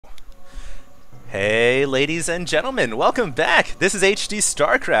Hey ladies and gentlemen, welcome back! This is HD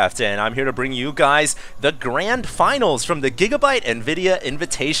StarCraft and I'm here to bring you guys the grand finals from the Gigabyte Nvidia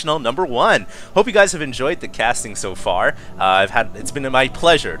Invitational number 1. Hope you guys have enjoyed the casting so far. It's been my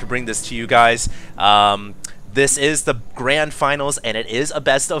pleasure to bring this to you guys. This is the grand finals, and it is a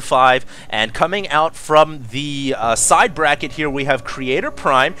best of 5. And coming out from the side bracket here, we have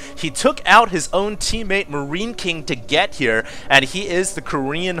Creator.Prime. He took out his own teammate Marine King to get here, and he is the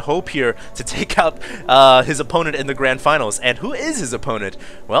Korean hope here to take out his opponent in the grand finals. And who is his opponent?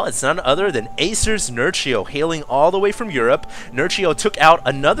 Well, it's none other than Acer.Nerchio, hailing all the way from Europe. Nerchio took out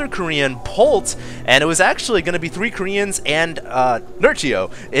another Korean, Polt, and it was actually going to be 3 Koreans and Nerchio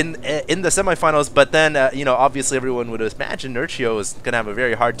in the semifinals. But then, you know, obviously everyone would imagine Nerchio is going to have a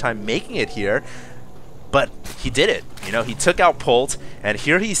very hard time making it here, but he did it. You know, he took out Polt, and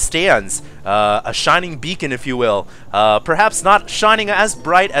here he stands, a shining beacon, if you will. Perhaps not shining as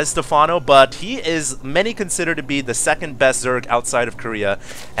bright as Stefano, but he is many consider to be the second best Zerg outside of Korea.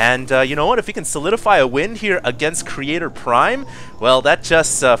 And you know what? If he can solidify a win here against Creator.Prime, well, that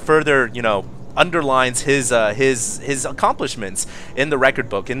just further, you know, underlines his accomplishments in the record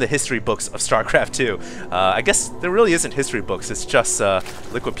book, in the history books of StarCraft 2. I guess there really isn't history books, it's just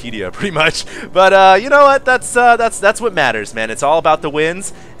Wikipedia pretty much. But you know what, that's what matters, man. It's all about the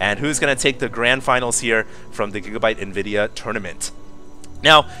wins and who's gonna take the grand finals here from the Gigabyte Nvidia tournament.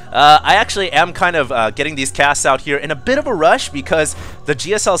 Now, I actually am kind of getting these casts out here in a bit of a rush because the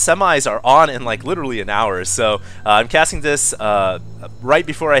GSL semis are on in like literally an hour. So I'm casting this right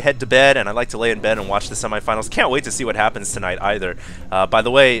before I head to bed, and I like to lay in bed and watch the semifinals. Can't wait to see what happens tonight either. By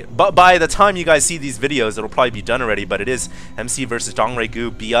the way, by the time you guys see these videos, it'll probably be done already, but it is MC versus Dongregu,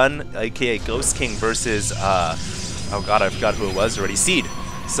 Byun, aka Ghost King, versus, oh god, I forgot who it was already, Seed.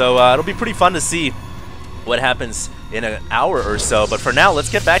 So it'll be pretty fun to see what happens in an hour or so. But for now, let's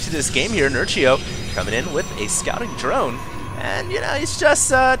get back to this game here. Nerchio coming in with a scouting drone, and you know, he's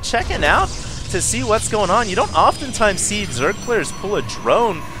just checking out to see what's going on. You don't oftentimes see Zerg players pull a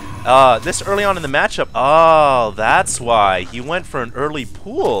drone this early on in the matchup. Oh, that's why he went for an early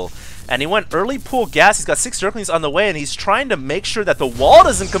pool. And he went early pool gas. He's got 6 Zerglings on the way, and he's trying to make sure that the wall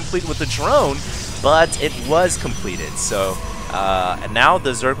doesn't complete with the drone, but it was completed. So and now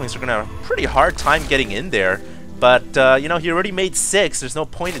the Zerglings are going to have a pretty hard time getting in there. But, you know, he already made 6. There's no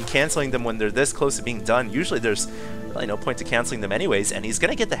point in canceling them when they're this close to being done. Usually there's really no point to canceling them anyways. And he's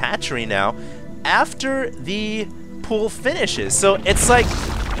going to get the hatchery now after the pool finishes. So it's like,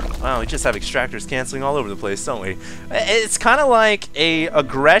 wow, we just have extractors canceling all over the place, don't we? It's kind of like a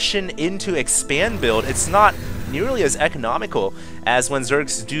aggression into expand build. It's not nearly as economical as when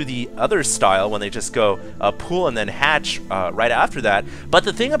Zergs do the other style, when they just go pool and then hatch right after that. But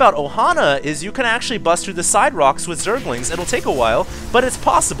the thing about Ohana is you can actually bust through the side rocks with Zerglings. It'll take a while, but it's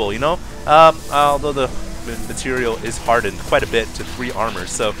possible, you know? Although the material is hardened quite a bit to 3 armor,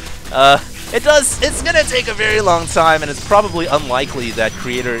 so it's gonna take a very long time, and it's probably unlikely that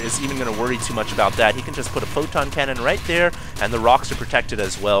Creator is even gonna worry too much about that. He can just put a photon cannon right there, and the rocks are protected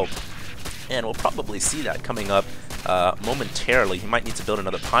as well. And we'll probably see that coming up momentarily. He might need to build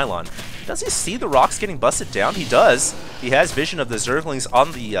another pylon. Does he see the rocks getting busted down? He does. He has vision of the Zerglings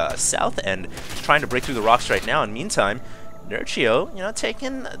on the south end, trying to break through the rocks right now. In the meantime, Nerchio, you know,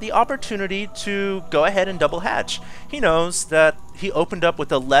 taking the opportunity to go ahead and double hatch. He knows that he opened up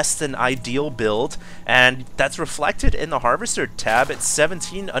with a less than ideal build, and that's reflected in the Harvester tab at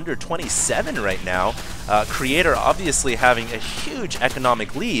 17 under 27 right now. Creator obviously having a huge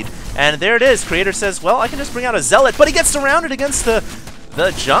economic lead, and there it is. Creator says, well, I can just bring out a Zealot, but he gets surrounded against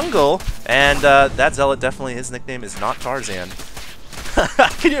the jungle, and that Zealot definitely, his nickname is not Tarzan.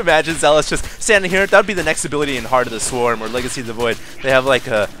 Can you imagine Zealous just standing here? That would be the next ability in Heart of the Swarm or Legacy of the Void. They have like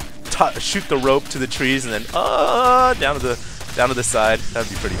a shoot the rope to the trees and then down to the side. That would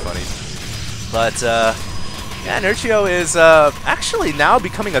be pretty funny. But yeah, Nerchio is actually now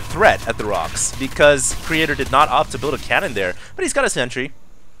becoming a threat at the rocks because Creator did not opt to build a cannon there, but he's got a sentry.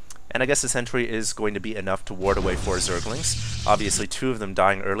 And I guess the sentry is going to be enough to ward away 4 Zerglings. Obviously 2 of them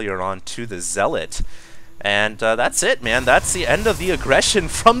dying earlier on to the Zealot. And that's it, man. That's the end of the aggression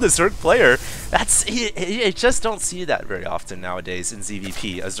from the Zerg player. You just don't see that very often nowadays in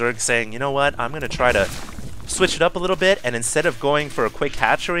ZVP. A Zerg saying, you know what, I'm going to try to switch it up a little bit, and instead of going for a quick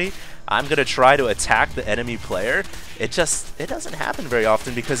hatchery, I'm going to try to attack the enemy player. It doesn't happen very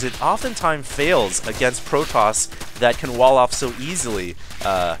often because it oftentimes fails against Protoss that can wall off so easily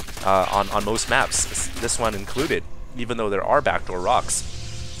on most maps, this one included, even though there are backdoor rocks.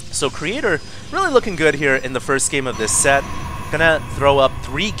 So Creator really looking good here in the first game of this set. Gonna throw up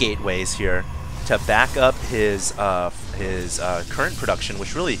 3 gateways here to back up his his current production,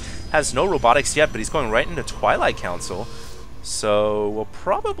 which really has no robotics yet, but he's going right into Twilight Council. So we'll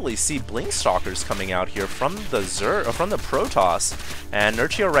probably see Blink Stalkers coming out here from the from the Protoss, and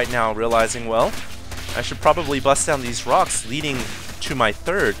Nerchio right now realizing, well, I should probably bust down these rocks leading to my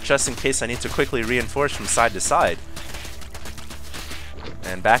third, just in case I need to quickly reinforce from side to side.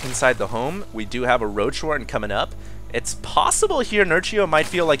 And back inside the home, we do have a Roach Warden coming up. It's possible here Nerchio might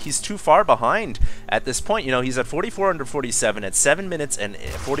feel like he's too far behind at this point. You know, he's at 44 under 47 at 7 minutes and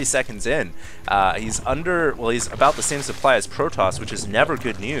 40 seconds in. He's about the same supply as Protoss, which is never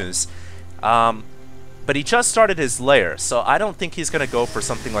good news. But he just started his lair, so I don't think he's going to go for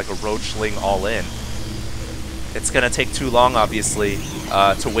something like a Roachling all-in. It's going to take too long, obviously,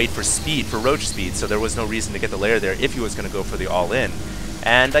 to wait for speed, for Roach speed, so there was no reason to get the lair there if he was going to go for the all-in.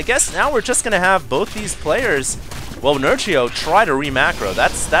 And I guess now we're just going to have both these players, well, Nerchio try to re-macro.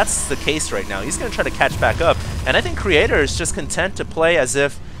 That's the case right now. He's going to try to catch back up. And I think Creator is just content to play as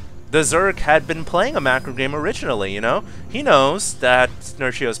if the Zerg had been playing a macro game originally, you know? He knows that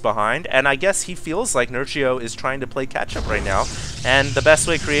Nerchio's behind, and I guess he feels like Nerchio is trying to play catch-up right now. And the best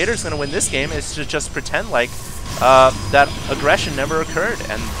way Creator's going to win this game is to just pretend like that aggression never occurred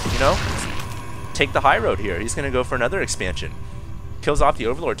and, you know, take the high road here. He's going to go for another expansion. Kills off the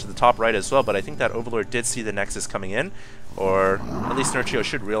Overlord to the top right as well, but I think that Overlord did see the Nexus coming in, or at least Nerchio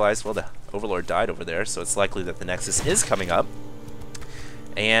should realize, well, the Overlord died over there, so it's likely that the Nexus is coming up.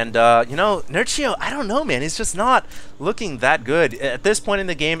 And, you know, Nerchio, I don't know, man, he's just not looking that good. At this point in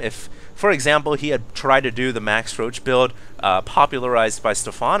the game, if, for example, he had tried to do the Max Roach build popularized by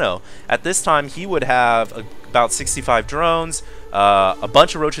Stefano, at this time he would have about 65 drones, a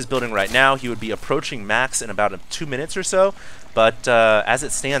bunch of Roaches building right now. He would be approaching max in about 2 minutes or so. But as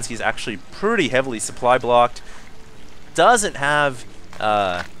it stands, he's actually pretty heavily supply blocked. Doesn't have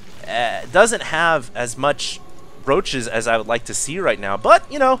as much Roaches as I would like to see right now. But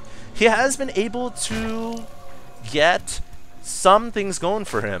you know, he has been able to get some things going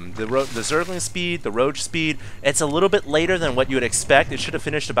for him. The Zergling speed, the Roach speed. It's a little bit later than what you would expect. It should have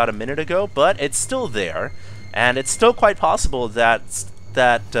finished about a minute ago, but it's still there, and it's still quite possible that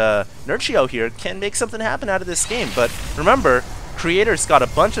Nerchio here can make something happen out of this game. But remember, Creator's got a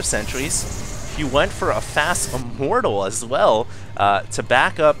bunch of sentries. He went for a fast Immortal as well to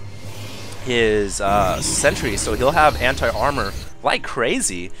back up his sentry, so he'll have anti-armor like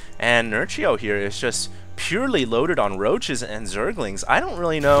crazy. And Nerchio here is just purely loaded on Roaches and Zerglings. I don't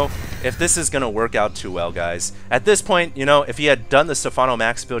really know if this is going to work out too well, guys. At this point, you know, if he had done the Stefano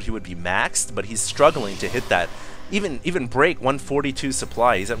max build, he would be maxed, but he's struggling to hit that. Even break 142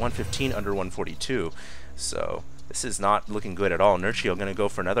 supply. He's at 115 under 142. So this is not looking good at all. Nerchio going to go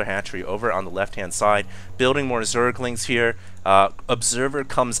for another hatchery over on the left-hand side, building more Zerglings here. Observer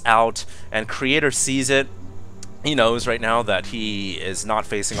comes out, and Creator sees it. He knows right now that he is not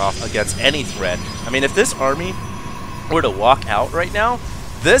facing off against any threat. I mean, if this army were to walk out right now,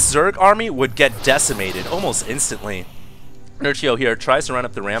 this Zerg army would get decimated almost instantly. Nerchio here tries to run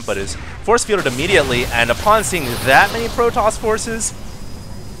up the ramp, but is force fielded immediately, and upon seeing that many Protoss forces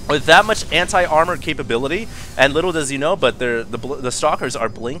with that much anti-armor capability, and little does he know, but the Stalkers are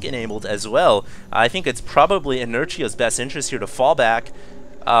blink enabled as well. I think it's probably in Nerchio's best interest here to fall back,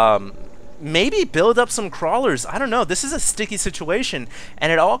 maybe build up some crawlers. I don't know. This is a sticky situation,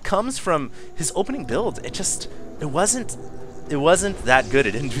 and it all comes from his opening build. It wasn't that good.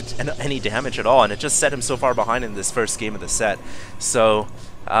 It didn't do any damage at all, and it just set him so far behind in this first game of the set. So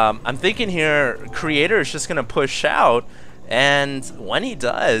I'm thinking here Creator is just going to push out, and when he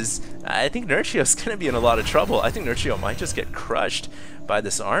does, I think Nerchio's going to be in a lot of trouble. I think Nerchio might just get crushed by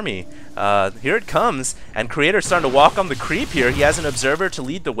this army. Here it comes, and Creator's starting to walk on the creep here. He has an Observer to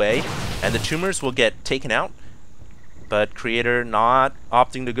lead the way, and the Tumors will get taken out. But Creator not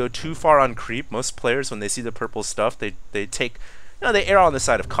opting to go too far on creep. Most players, when they see the purple stuff, they take, you know, they err on the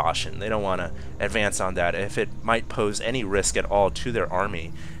side of caution. They don't want to advance on that if it might pose any risk at all to their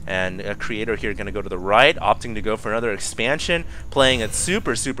army. And a Creator here going to go to the right, opting to go for another expansion, playing it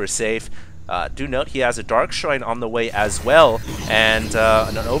super safe. Do note he has a Dark Shrine on the way as well, and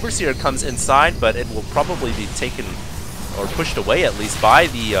an Overseer comes inside, but it will probably be taken or pushed away at least by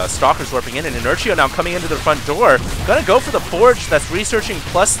the Stalkers warping in, and Nerchio now coming into the front door. Gonna go for the Forge that's researching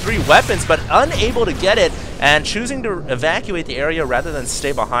 +3 weapons, but unable to get it, and choosing to evacuate the area rather than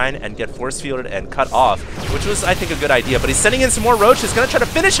stay behind and get force fielded and cut off, which was, I think, a good idea. But he's sending in some more Roaches, gonna try to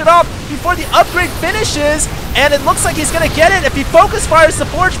finish it off before the upgrade finishes, and it looks like he's gonna get it if he focus fires the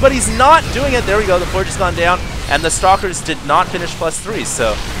Forge, but he's not doing it. There we go, the Forge has gone down, and the Stalkers did not finish +3,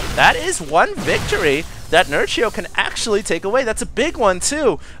 so that is one victory that Nerchio can actually take away. That's a big one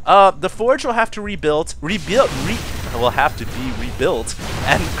too. The Forge will have to rebuild. will have to be rebuilt.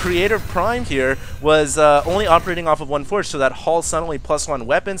 And Creator.Prime here was only operating off of 1 forge, so that hauls not only +1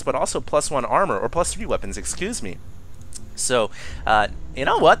 weapons, but also +1 armor, or +3 weapons, excuse me. So, you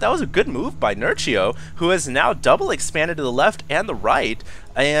know what? That was a good move by Nerchio, who has now double expanded to the left and the right.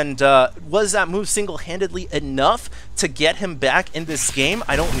 And was that move single-handedly enough to get him back in this game?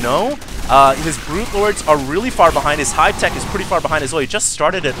 I don't know. His Brute Lords are really far behind. His Hive Tech is pretty far behind as well. He just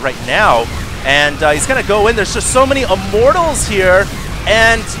started it right now. And he's going to go in. There's just so many Immortals here.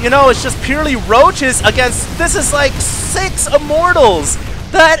 And, you know, it's just purely roaches against... This is like 6 Immortals!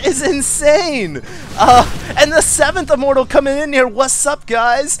 That is insane! And the 7th Immortal coming in here. What's up,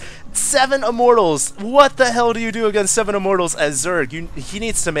 guys? 7 Immortals. What the hell do you do against 7 Immortals as Zerg? He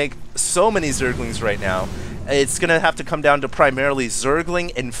needs to make so many Zerglings right now. It's going to have to come down to primarily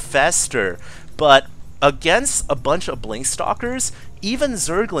Zergling and Fester. But against a bunch of Blinkstalkers, even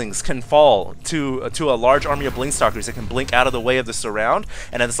Zerglings can fall to a large army of Blinkstalkers that can blink out of the way of the surround,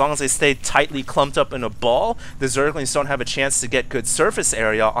 and as long as they stay tightly clumped up in a ball, the Zerglings don't have a chance to get good surface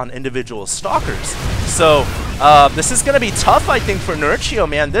area on individual Stalkers. So this is going to be tough, I think, for Nerchio,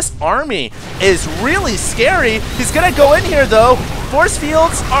 man. This army is really scary. He's going to go in here, though. Force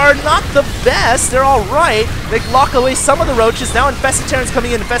fields are not the best. They're all right. They lock away some of the roaches. Now Infested Terran's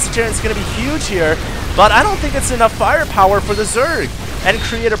coming in. Infested Terran's going to be huge here. But I don't think it's enough firepower for the Zerg. And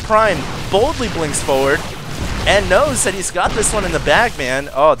Creator.Prime boldly blinks forward and knows that he's got this one in the bag, man.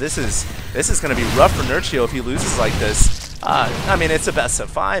 Oh, this is going to be rough for Nerchio if he loses like this. I mean, it's a best of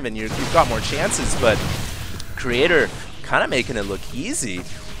 5, and you've got more chances, but Creator kind of making it look easy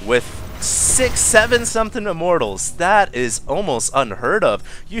with 6, 7 something Immortals. That is almost unheard of.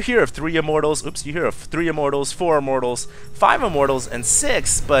 You hear of 3 Immortals. Oops, you hear of 3 Immortals, 4 Immortals, 5 Immortals, and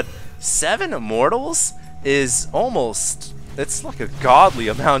 6, but 7 Immortals is almost... It's like a godly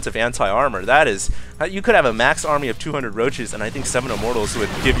amount of anti-armor. That is... You could have a max army of 200 roaches, and I think 7 Immortals would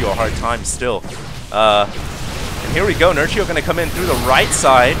give you a hard time still. And here we go. Nerchio going to come in through the right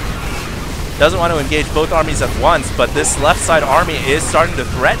side. Doesn't want to engage both armies at once, but this left side army is starting to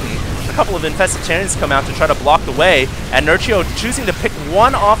threaten. A couple of Infested Terrans come out to try to block the way, and Nerchio choosing to pick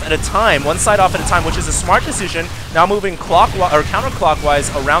one off at a time, one side off at a time, which is a smart decision. Now moving clockwise or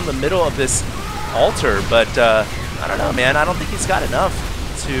counterclockwise around the middle of this altar, but I don't know, man. I don't think he's got enough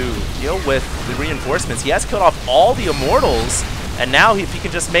to deal with the reinforcements. He has killed off all the Immortals, and now if he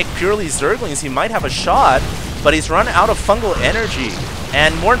can just make purely Zerglings, he might have a shot, but he's run out of fungal energy.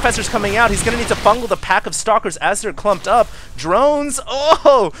 And more Infestors coming out. He's going to need to fungal the pack of Stalkers as they're clumped up. Drones,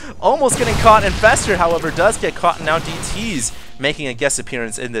 oh, almost getting caught. Infestor, however, does get caught, and now DT's making a guest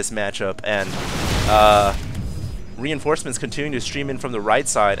appearance in this matchup. And reinforcements continuing to stream in from the right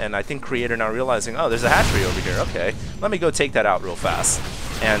side, and I think Creator now realizing, oh, there's a hatchery over here. Okay, let me go take that out real fast.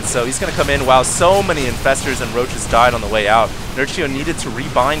 And so he's going to come in. Wow, so many Infestors and Roaches died on the way out. Nerchio needed to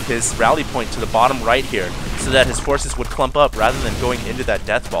rebind his rally point to the bottom right here so that his forces would clump up rather than going into that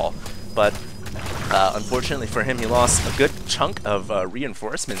death ball. But unfortunately for him, he lost a good chunk of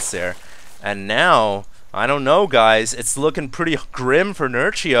reinforcements there. And now, I don't know, guys, it's looking pretty grim for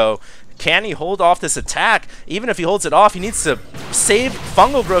Nerchio. Can he hold off this attack? Even if he holds it off, he needs to save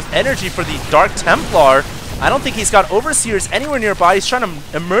fungal growth energy for the Dark Templar. I don't think he's got Overseers anywhere nearby. He's trying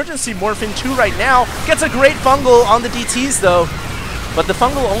to emergency morph in 2 right now. Gets a great fungal on the DTs, though. But the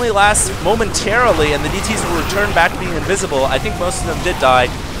fungal only lasts momentarily, and the DTs will return back to being invisible. I think most of them did die,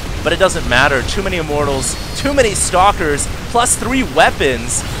 but it doesn't matter. Too many Immortals, too many Stalkers, +3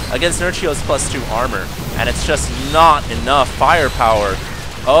 weapons against Nerchio's +2 armor. And it's just not enough firepower.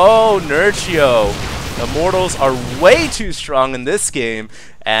 Oh, Nerchio. Immortals are way too strong in this game,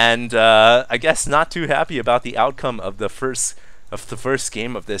 and I guess not too happy about the outcome of the first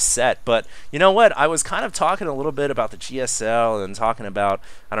game of this set. But you know what? I was kind of talking a little bit about the GSL and talking about,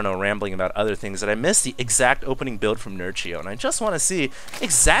 I don't know, rambling about other things, that I missed the exact opening build from Nerchio, and I just want to see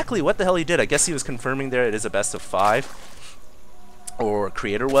exactly what the hell he did. I guess he was confirming there it is a best of 5, or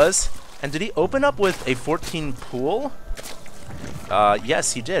Creator was. And did he open up with a 14 pool?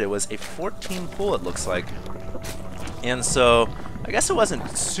 Yes, he did. It was a 14 pool, it looks like. And so, I guess it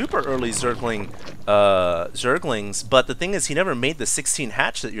wasn't super early Zerglings, but the thing is, he never made the 16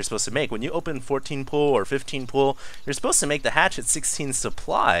 hatch that you're supposed to make. When you open 14 pool or 15 pool, you're supposed to make the hatch at 16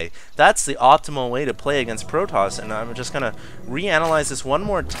 supply. That's the optimal way to play against Protoss, and I'm just going to reanalyze this one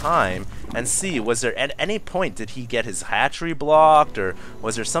more time and see, was there at any point, did he get his hatchery blocked, or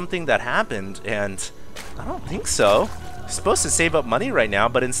was there something that happened? And I don't think so. He's supposed to save up money right now,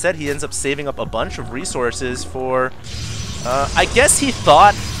 but instead he ends up saving up a bunch of resources for... I guess he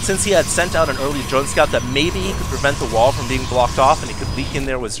thought, since he had sent out an early drone scout, that maybe he could prevent the wall from being blocked off and he could leak in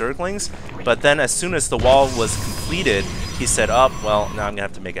there with Zerglings. But then as soon as the wall was complete, completed, he said, "Oh, well, now I'm gonna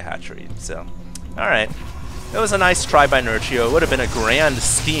have to make a hatchery." So, all right, it was a nice try by Nerchio. It would have been a grand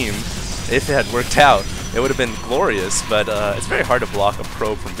scheme if it had worked out. It would have been glorious, but it's very hard to block a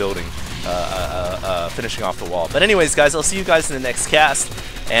probe from building, finishing off the wall. But anyways, guys, I'll see you guys in the next cast,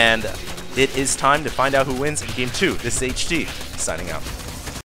 and it is time to find out who wins in Game 2. This is HD, signing out.